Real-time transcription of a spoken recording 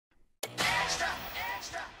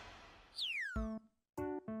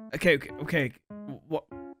Okay. What?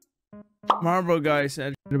 Marlboro guy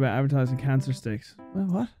said about advertising cancer sticks.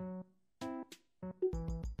 What?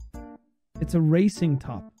 It's a racing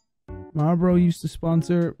top. Marlboro used to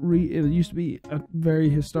sponsor. It used to be a very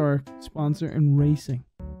historic sponsor in racing.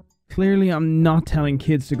 Clearly, I'm not telling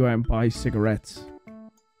kids to go out and buy cigarettes.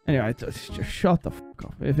 Anyway, just shut the fuck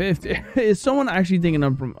up. If is someone actually thinking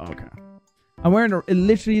I'm from? Okay, I'm wearing it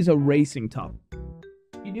literally is a racing top.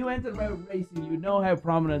 If you knew anything about racing, you would know how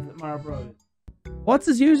prominent Marlboro is. What's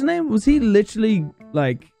his username? Was he literally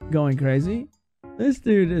like going crazy? This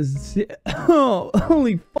dude is. Oh,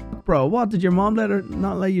 holy fuck, bro! What did your mom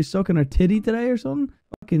not let you suck on her titty today or something?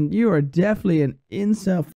 Fucking, you are definitely an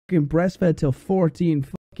incel. Fucking breastfed till 14.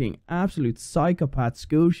 Fucking absolute psychopath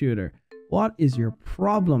school shooter. What is your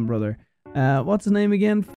problem, brother? What's his name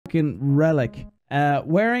again? Fucking Relic.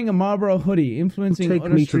 Wearing a Marlboro hoodie, influencing Take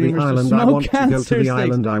other me to the streamers island. to I smoke want to go to the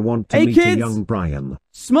island. I want to meet a young Brian.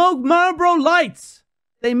 Smoke Marlboro Lights.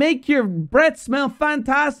 They make your breath smell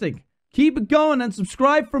fantastic. Keep it going and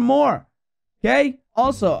subscribe for more. Okay?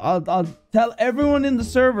 Also, I'll tell everyone in the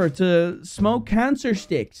server to smoke cancer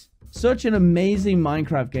sticks. Such an amazing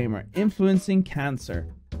Minecraft gamer, influencing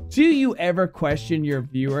cancer. Do you ever question your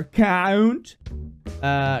viewer count?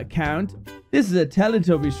 This is a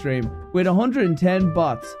Teletubby stream with 110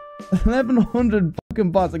 bots. 1100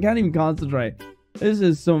 fucking bots. I can't even concentrate. This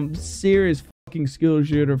is some serious fucking school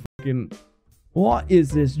shooter fucking... What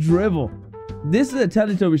is this drivel? This is a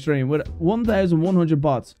Teletubby stream with 1100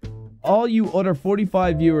 bots. All you other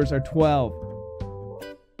 45 viewers are 12.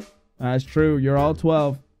 That's true. You're all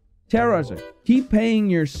 12. Terroriser, keep paying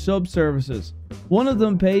your sub services. One of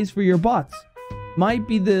them pays for your bots. Might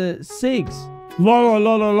be the SIGs.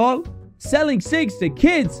 Lol. Selling SIGs to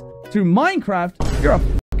kids through Minecraft? You're a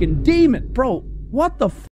fucking demon. Bro, what the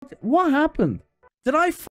fuck? What happened? Did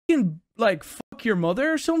I fucking, like, fuck your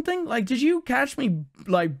mother or something? Like, did you catch me,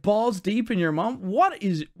 like, balls deep in your mom? What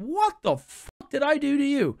the fuck did I do to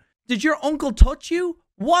you? Did your uncle touch you?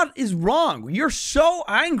 What is wrong? You're so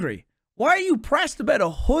angry. Why are you pressed about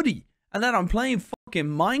a hoodie and that I'm playing fucking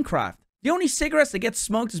Minecraft? The only cigarettes that get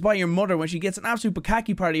smoked is by your mother when she gets an absolute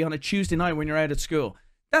bukkake party on a Tuesday night when you're out at school.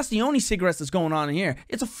 That's the only cigarettes that's going on in here.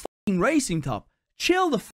 It's a fucking racing top.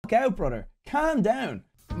 Chill the fuck out, brother. Calm down.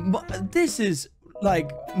 But this is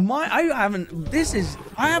like I haven't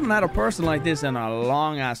had a person like this in a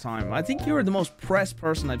long ass time. I think you're the most pressed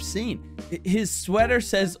person I've seen. His sweater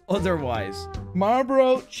says otherwise.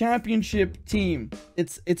 Marlboro Championship Team.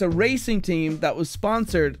 It's a racing team that was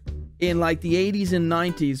sponsored in like the 80s and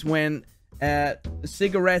 90s when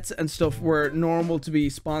cigarettes and stuff were normal to be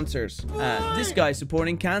sponsors. This guy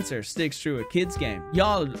supporting cancer sticks through a kids game.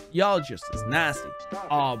 Y'all just as nasty.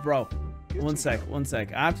 Oh, bro. One sec.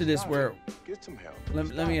 After this, get some help.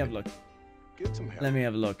 Let me have a look. Get some help. Let me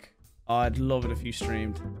have a look. Oh, I'd love it if you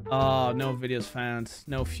streamed. Oh, no videos found.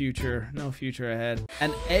 No future ahead.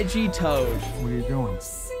 An edgy toad. Where are you going?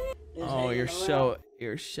 Oh, you're so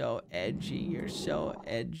edgy. You're so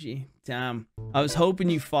edgy. Damn. I was hoping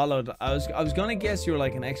you followed. I was gonna guess you were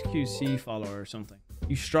like an XQC follower or something.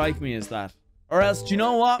 You strike me as that. Or else, do you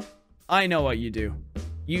know what? I know what you do.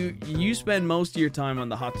 You spend most of your time on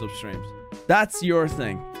the hot tub streams. That's your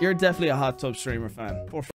thing. You're definitely a hot tub streamer fan.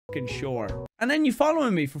 For fucking sure. And then you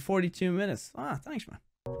following me for 42 minutes. Ah, thanks, man.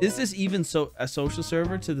 Is this even a social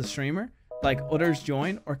server to the streamer? Like others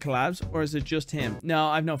join or collabs? Or is it just him? No,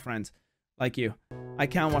 I've no friends. Like you. I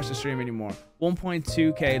can't watch the stream anymore.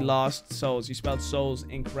 1.2k lost souls. You spelled souls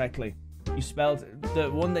incorrectly. You spelled... The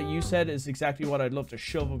one that you said is exactly what I'd love to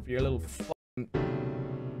shove up your little fucking...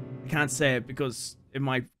 I can't say it because it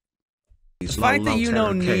might... The fact that you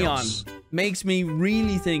know Neon makes me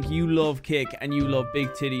really think you love Kick and you love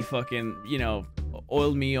big titty fucking, you know,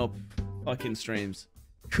 oil me up fucking streams.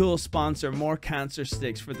 Cool sponsor, more cancer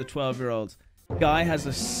sticks for the 12-year-olds. Guy has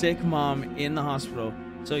a sick mom in the hospital.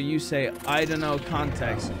 So you say, I don't know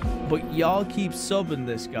context, but y'all keep subbing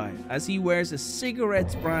this guy as he wears a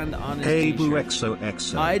cigarettes brand on his t-shirt.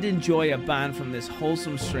 XOXO. I'd enjoy a ban from this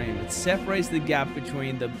wholesome stream. It separates the gap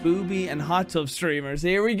between the booby and hot tub streamers.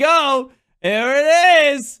 Here we go. Here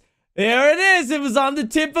it is. Here it is. It was on the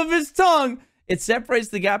tip of his tongue. It separates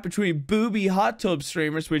the gap between booby hot tub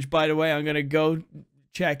streamers, which, by the way, I'm going to go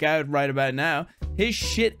check out right about now. His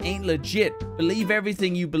shit ain't legit. Believe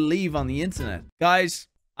everything you believe on the internet. Guys,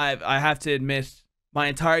 I have to admit, my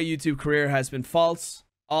entire YouTube career has been false.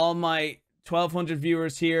 All my 1,200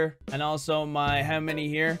 viewers here, and also my, how many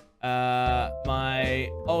here?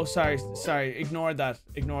 Oh, sorry, ignore that.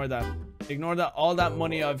 All that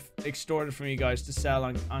money I've extorted from you guys to sell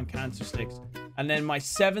on cancer sticks. And then my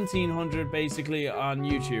 1,700 basically on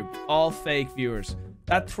YouTube. All fake viewers.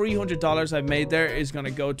 That $300 I've made there is going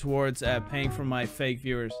to go towards paying for my fake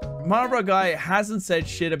viewers. Marlboro guy hasn't said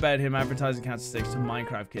shit about him advertising cancer sticks to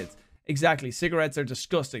Minecraft kids. Exactly. Cigarettes are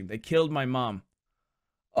disgusting. They killed my mom.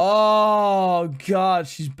 Oh, God.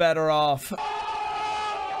 She's better off.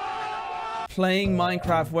 Playing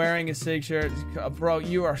Minecraft wearing a cig shirt. Bro,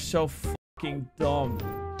 you are so fucking dumb.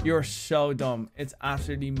 You're so dumb. It's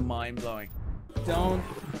absolutely mind-blowing. Don't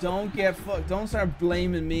start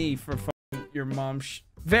blaming me for fucking your mom.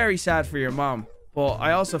 Very sad for your mom. But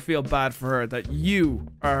I also feel bad for her that you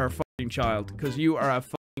are her fucking child. Because you are a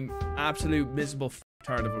fucking absolute miserable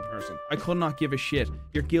fucktard of a person. I could not give a shit.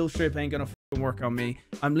 Your guilt trip ain't gonna fucking work on me.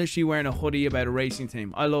 I'm literally wearing a hoodie about a racing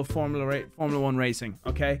team. I love Formula 1 racing,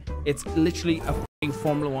 okay? It's literally a fucking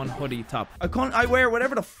Formula 1 hoodie top. I wear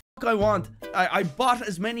whatever the fuck I want. I bought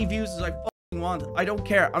as many views as I fucking want. I don't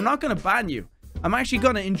care. I'm not gonna ban you. I'm actually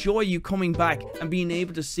gonna enjoy you coming back and being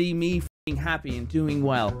able to see me fucking happy and doing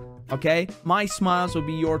well, okay? My smiles will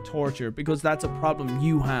be your torture because that's a problem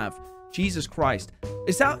you have. Jesus Christ.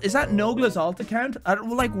 Is that Nogla's alt account?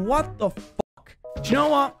 Like, what the fuck? Do you know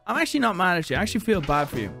what? I'm actually not mad at you. I actually feel bad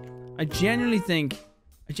for you. I genuinely think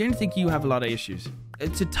you have a lot of issues.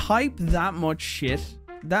 To type that much shit,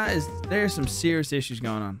 there's some serious issues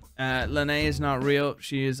going on. Lene is not real.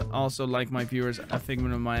 She is also, like my viewers, a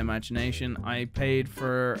figment of my imagination. I paid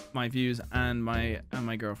for my views and my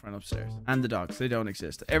girlfriend upstairs. And the dogs. They don't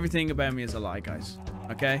exist. Everything about me is a lie, guys.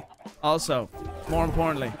 Okay? Also, more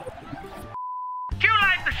importantly, do you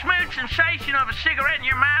like the smooth sensation of a cigarette in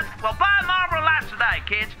your mouth? Well, buy Marlboro Lights today,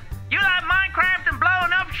 kids. You like Minecraft and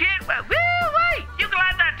blowing up shit? Well, woo-wee! You can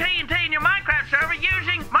light that TNT in your Minecraft server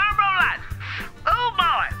using Marlboro Lights. Oh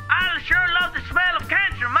boy, I sure love the smell of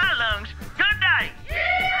cancer in my lungs. Good day.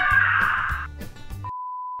 Yeah!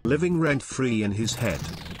 Living rent-free in his head.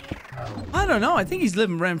 I don't know. I think he's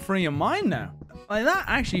living rent-free in mine now. Like, that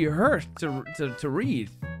actually hurt to read.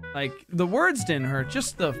 Like, the words didn't hurt.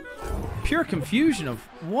 Just the pure confusion of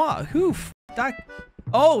what? Who? That?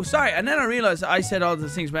 Oh, sorry. And then I realized I said all the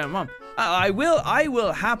things about my mom. I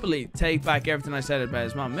will happily take back everything I said about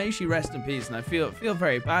his mom. May she rest in peace. And I feel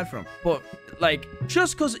very bad for him. But like,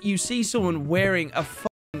 just because you see someone wearing a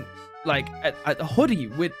fucking like a hoodie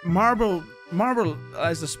with Marlboro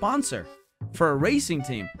as a sponsor for a racing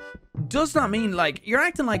team, does not mean like you're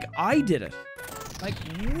acting like I did it. Like,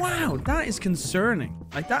 wow, that is concerning.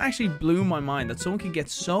 Like, that actually blew my mind that someone can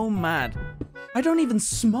get so mad. I don't even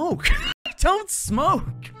smoke. I don't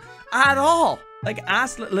smoke at all. Like,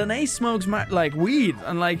 Lene smokes like weed,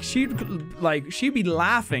 and like she'd be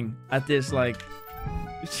laughing at this. Like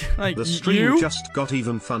the stream just got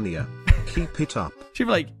even funnier. Keep it up. She'd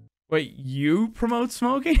be like, wait, you promote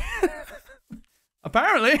smoking?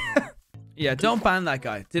 Apparently. Yeah, don't ban that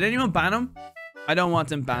guy. Did anyone ban him? I don't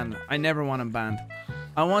want him banned. I never want him banned.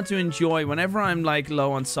 I want to enjoy whenever I'm like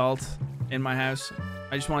low on salt in my house.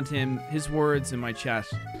 I just want his words in my chat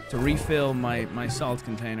to refill my salt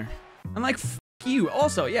container. And like, fuck you.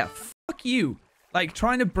 Also, yeah, fuck you. Like,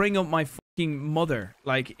 trying to bring up my fucking mother,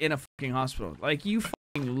 like, in a fucking hospital. Like, you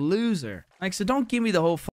fucking loser. Like, so don't give me the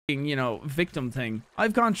whole fucking, you know, victim thing.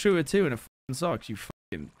 I've gone through it too, and it fucking sucks, you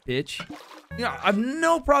fucking bitch. You know, I've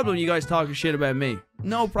no problem you guys talking shit about me.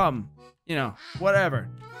 No problem. You know, whatever.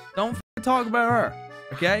 Don't fucking talk about her,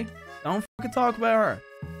 okay? Don't fucking talk about her.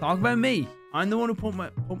 Talk about me. I'm the one who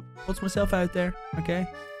puts myself out there, okay?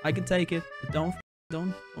 I can take it, but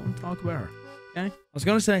don't talk about her, okay? I was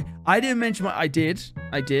gonna say I didn't mention I did,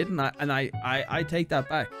 and I take that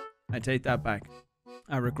back. I take that back.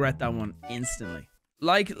 I regret that one instantly.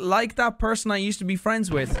 Like that person I used to be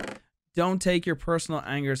friends with. Don't take your personal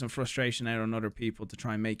angers and frustration out on other people to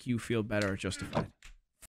try and make you feel better or justified.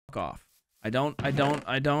 Fuck off. I don't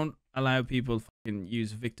allow people to fucking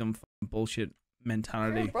use victim fucking bullshit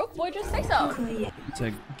mentality. Broke boy, just say so.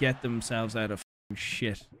 To get themselves out of fucking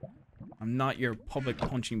shit. I'm not your public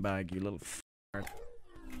punching bag, you little fart.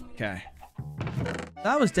 Okay.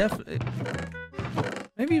 That was definitely...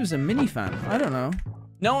 Maybe he was a mini fan. I don't know.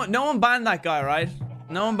 No one banned that guy, right?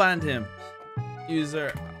 No one banned him.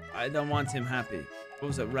 User, I don't want him happy. What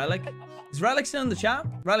was it, Relic? Is Relic still in the chat?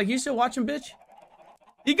 Relic, you still watching, bitch?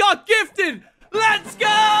 He got gifted! Let's go!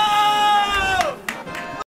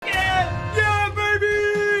 Yeah,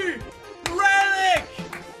 baby! Relic!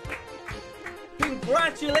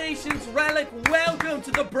 Congratulations, Relic. Welcome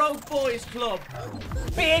to the Broke Boys Club.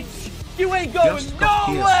 Bitch! You ain't going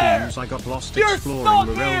nowhere! I got lost You're exploring stuck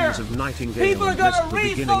the here! realms of Nightingale. People are gonna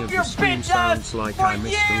refuck your bitch ass like for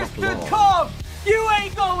years to come! You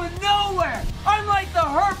ain't going nowhere! I'm like the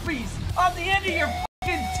herpes on the end of your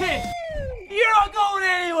fucking tit! You're not going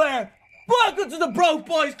anywhere! Welcome to the Broke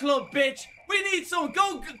Boys Club, bitch! We need someone.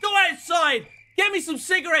 Go outside. Get me some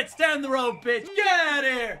cigarettes down the road, bitch. Get out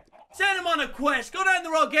of here. Send him on a quest. Go down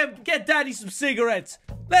the road. Get daddy some cigarettes.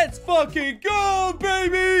 Let's fucking go,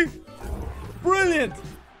 baby. Brilliant.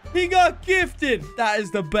 He got gifted. That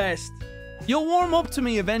is the best. You'll warm up to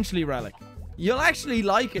me eventually, Relic. You'll actually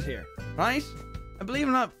like it here, right? And believe it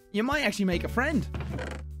or not, you might actually make a friend.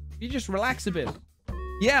 You just relax a bit.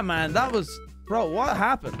 Yeah, man, that was... Bro, what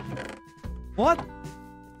happened? What?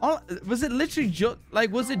 Was it literally just...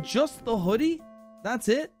 Like, was it just the hoodie? That's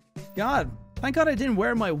it? God. Thank God I didn't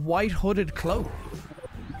wear my white hooded cloak.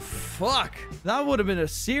 Fuck. That would have been a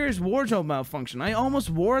serious wardrobe malfunction. I almost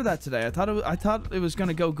wore that today. I thought it was going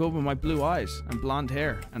to go good with my blue eyes and blonde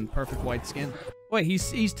hair and perfect white skin. Wait,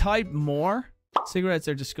 he's typed more? Cigarettes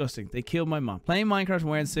are disgusting. They killed my mom. Playing Minecraft and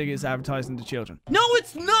wearing cigarettes is advertising to children. No,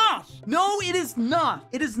 it's not! No, it is not.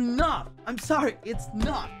 It is not. I'm sorry. It's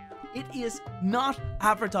not. It is not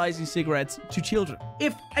advertising cigarettes to children.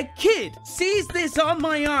 If a kid sees this on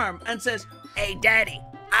my arm and says, "Hey, Daddy,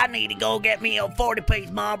 I need to go get me a 40-piece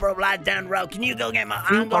Marlboro Light down the road. Can you go get my...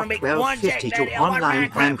 I'm going to be one check, Daddy. Online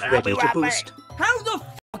and ready to boost. How the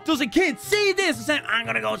fuck does a kid see this and say, I'm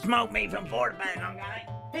going to go smoke me from 40 bag, okay?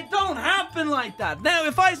 It don't happen like that. Now,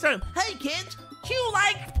 if I say, hey, kids, do you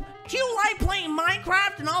like playing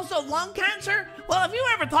Minecraft and also lung cancer? Well, have you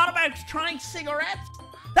ever thought about trying cigarettes?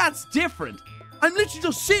 That's different. I'm literally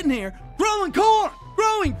just sitting here growing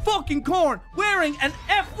fucking corn, wearing an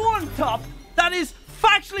F1 top that is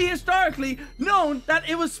factually historically known that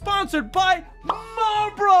it was sponsored by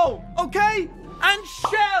Marlboro, okay? And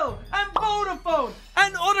Shell, and Vodafone,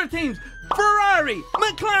 and other teams. Ferrari,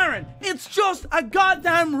 McLaren. It's just a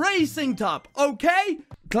goddamn racing top, okay?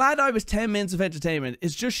 Glad I was 10 minutes of entertainment.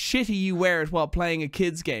 It's just shitty you wear it while playing a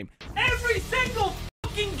kid's game. Every single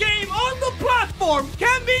fucking game on the platform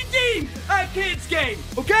can be deemed a kid's game,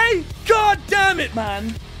 okay? God damn it,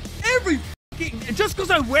 man. Every fucking... Just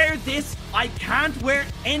because I wear this, I can't wear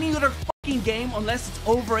any other fucking game unless it's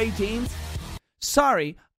over 18s?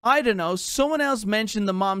 Sorry. I don't know, someone else mentioned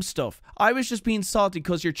the mom stuff. I was just being salty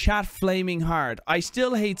because your chat flaming hard. I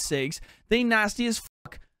still hate cigs. They nasty as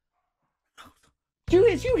fuck.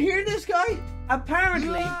 Did you hear this guy?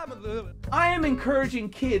 Apparently, I am encouraging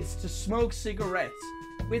kids to smoke cigarettes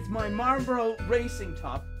with my Marlboro racing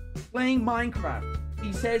top playing Minecraft.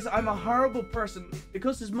 He says I'm a horrible person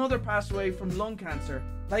because his mother passed away from lung cancer.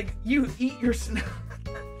 Like, you eat your...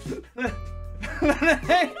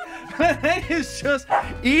 He's just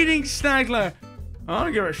eating Snagler. I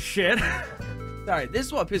don't give a shit. Sorry, this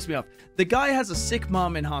is what pissed me off. The guy has a sick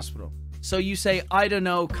mom in hospital. So you say, I don't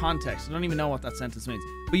know context. I don't even know what that sentence means.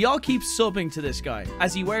 But y'all keep subbing to this guy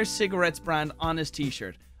as he wears cigarettes brand on his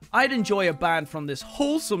t-shirt. I'd enjoy a ban from this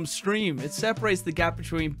wholesome stream. It separates the gap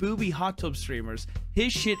between booby hot tub streamers.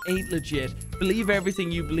 His shit ain't legit. Believe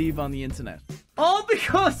everything you believe on the internet. All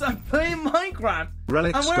because I'm playing Minecraft.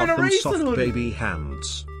 Relic's I'm wearing got a them racing soft hoodie. baby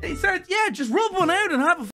hands. He said, yeah, just rub one out and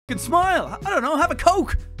have a fucking smile. I don't know, have a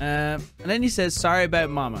Coke. And then he says, sorry about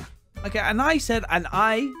mama. Okay, and I said,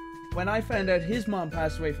 when I found out his mom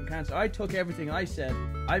passed away from cancer, I took everything I said.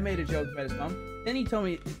 I made a joke about his mom. Then he told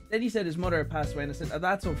me, then he said his mother had passed away, and I said, oh,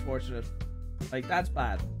 that's unfortunate. Like, that's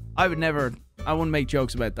bad. I wouldn't make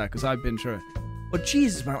jokes about that because I've been through it. But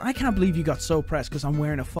Jesus, man, I can't believe you got so pressed because I'm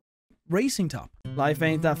wearing a fucking racing top. Life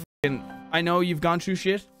ain't that fucking... I know you've gone through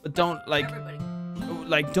shit, but don't,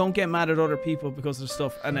 don't get mad at other people because of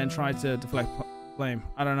stuff and then try to deflect blame.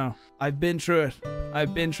 I don't know. I've been through it.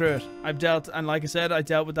 I've dealt, and like I said, I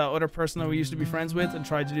dealt with that other person that we used to be friends with and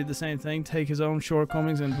tried to do the same thing, take his own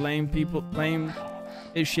shortcomings and blame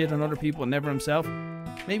his shit on other people and never himself.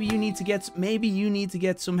 Maybe you need to get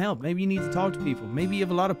some help. Maybe you need to talk to people. Maybe you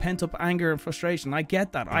have a lot of pent-up anger and frustration. I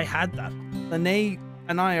get that. I had that. Lene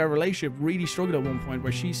and our relationship really struggled at one point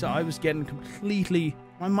where she saw I was getting completely...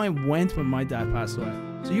 My mind went when my dad passed away.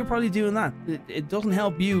 So you're probably doing that. It doesn't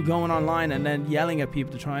help you going online and then yelling at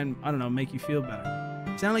people to try and, I don't know, make you feel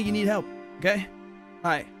better. Sound like you need help, okay?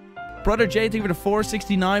 Alright. Brother Jay, thank you for the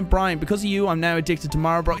 469. Brian, because of you, I'm now addicted to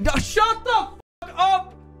Marlboro. No, shut the fuck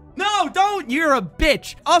up! No, don't! You're a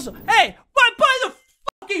bitch. Also, hey, by the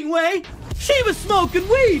fucking way, she was smoking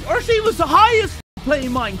weed, or she was the highest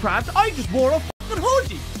playing Minecraft. I just wore a fucking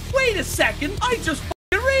hoodie. Wait a second, I just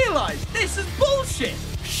fucking realized this is bullshit.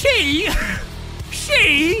 She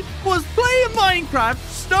was playing Minecraft,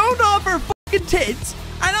 stoned off her fucking tits,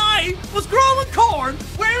 and I was growing corn,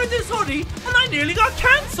 wearing this hoodie, and I nearly got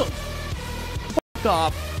cancelled. Fuck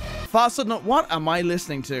off. Fossil Nut, what am I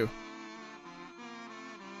listening to?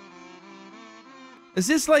 Is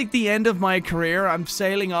this like the end of my career? I'm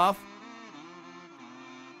sailing off?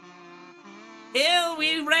 Here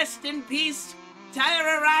we rest in peace,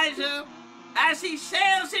 Terroriser, as he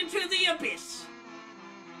sails into the abyss.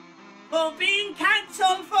 For being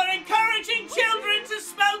cancelled for encouraging children to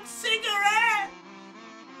smoke cigarettes.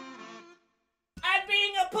 And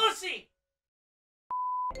being a pussy.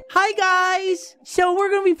 Hi guys! So we're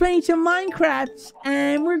gonna be playing some Minecraft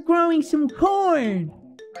and we're growing some corn.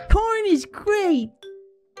 Corn is great.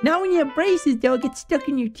 Not when you have braces though, it gets stuck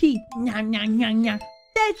in your teeth. Nom, nom, nom, nom.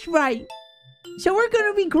 That's right. So we're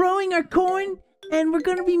gonna be growing our corn and we're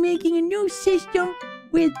gonna be making a new system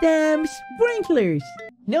with sprinklers.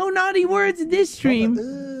 No naughty words in this stream.